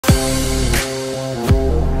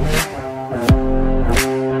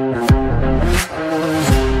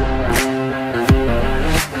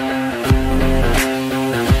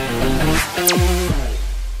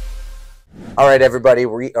All right, everybody,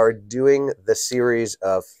 we are doing the series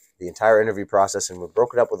of the entire interview process, and we've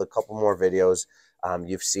broken it up with a couple more videos.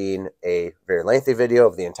 You've seen a very lengthy video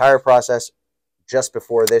of the entire process. Just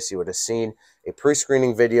before this, you would have seen a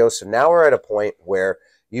pre-screening video. So now we're at a point where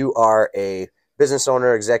you are a business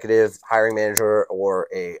owner, executive, hiring manager, or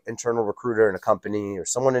a internal recruiter in a company, or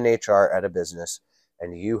someone in HR at a business,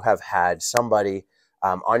 and you have had somebody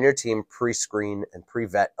on your team pre-screen and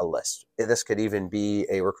pre-vet a list. This could even be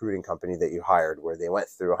a recruiting company that you hired where they went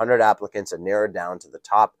through 100 applicants and narrowed down to the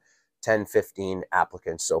top 10, 15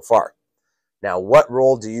 applicants so far. Now, what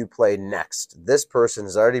role do you play next? This person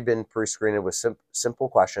has already been pre-screened with simple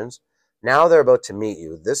questions. Now they're about to meet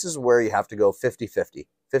you. This is where you have to go 50-50.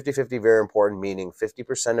 50-50, very important, meaning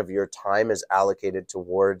 50% of your time is allocated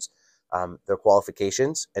towards their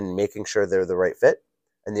qualifications and making sure they're the right fit.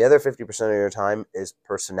 And the other 50% of your time is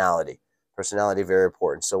personality. Personality, very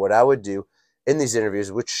important. So what I would do in these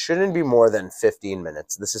interviews, which shouldn't be more than 15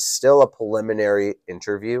 minutes, this is still a preliminary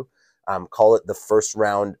interview. Call it the first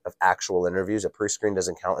round of actual interviews. A pre-screen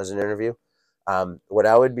doesn't count as an interview. What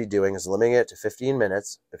I would be doing is limiting it to 15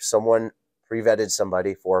 minutes. If someone pre-vetted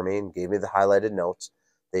somebody for me and gave me the highlighted notes,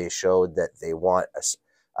 they showed that they want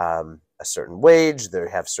a certain wage, they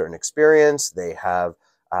have certain experience, they have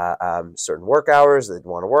certain work hours they'd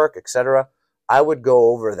want to work, etc. I would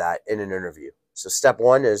go over that in an interview. So step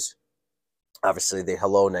one is obviously the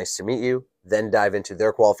hello, nice to meet you. Then dive into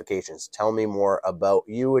their qualifications. Tell me more about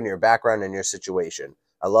you and your background and your situation.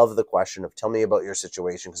 I love the question of tell me about your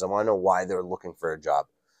situation because I want to know why they're looking for a job.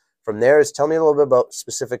 From there is tell me a little bit about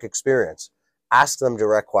specific experience. Ask them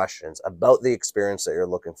direct questions about the experience that you're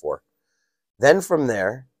looking for. Then from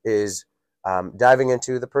there is diving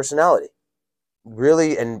into the personality.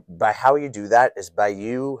 Really, and by how you do that is by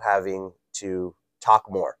you having to talk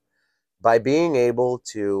more. By being able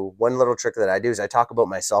to, one little trick that I do is I talk about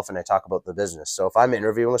myself and I talk about the business. So if I'm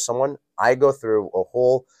interviewing with someone, I go through a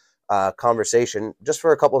whole conversation just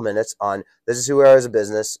for a couple of minutes on this is who we are as a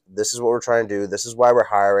business, this is what we're trying to do, this is why we're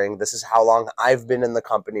hiring, this is how long I've been in the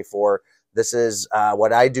company for, this is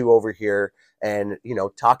what I do over here, and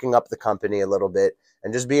talking up the company a little bit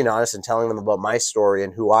and just being honest and telling them about my story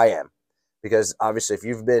and who I am. Because obviously if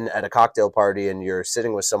you've been at a cocktail party and you're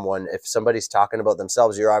sitting with someone, if somebody's talking about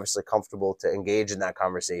themselves, you're obviously comfortable to engage in that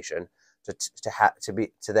conversation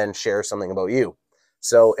to then share something about you.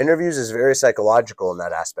 So interviews is very psychological in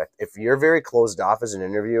that aspect. If you're very closed off as an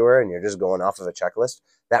interviewer and you're just going off of a checklist,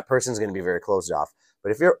 that person's going to be very closed off.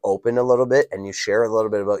 But if you're open a little bit and you share a little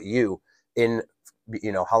bit about you in,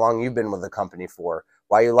 how long you've been with the company for,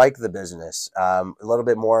 why you like the business, a little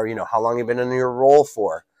bit more, how long you've been in your role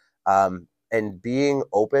for, and being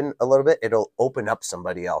open a little bit, it'll open up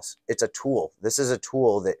somebody else. It's a tool. This is a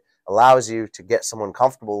tool that allows you to get someone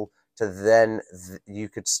comfortable to then you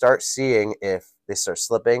could start seeing if they start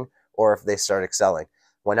slipping or if they start excelling.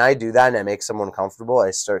 When I do that and I make someone comfortable,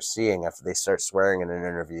 I start seeing if they start swearing in an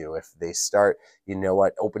interview, if they start,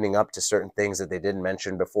 opening up to certain things that they didn't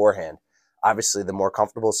mention beforehand. Obviously, the more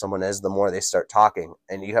comfortable someone is, the more they start talking,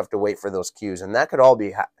 and you have to wait for those cues. And that could all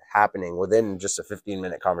be happening within just a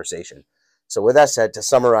 15-minute conversation. So with that said, to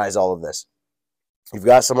summarize all of this, you've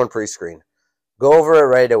got someone pre-screened. Go over it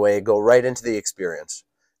right away. Go right into the experience.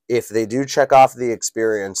 If they do check off the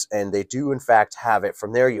experience and they do in fact have it,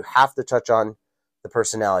 from there you have to touch on the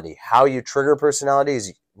personality. How you trigger personality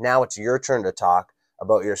is now it's your turn to talk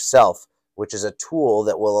about yourself, which is a tool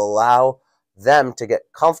that will allow them to get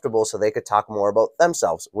comfortable so they could talk more about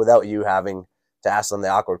themselves without you having to ask them the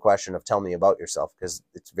awkward question of tell me about yourself, because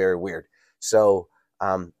it's very weird. So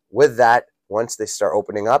with that, once they start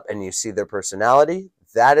opening up and you see their personality,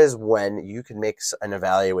 that is when you can make an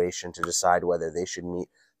evaluation to decide whether they should meet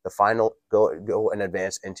the final, go and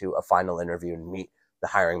advance into a final interview and meet the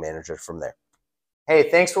hiring manager from there. Hey,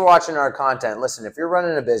 thanks for watching our content. Listen, if you're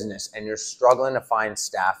running a business and you're struggling to find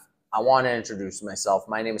staff, I want to introduce myself.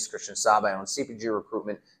 My name is Christian Saab. I own CPG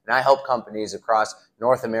Recruitment, and I help companies across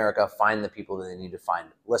North America find the people that they need to find.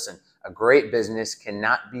 Listen, a great business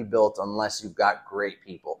cannot be built unless you've got great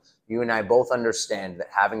people. You and I both understand that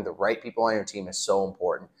having the right people on your team is so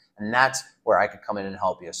important, and that's where I could come in and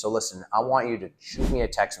help you. So listen, I want you to shoot me a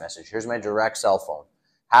text message. Here's my direct cell phone.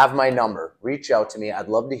 Have my number. Reach out to me. I'd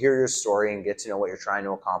love to hear your story and get to know what you're trying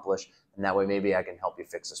to accomplish, and that way maybe I can help you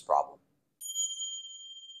fix this problem.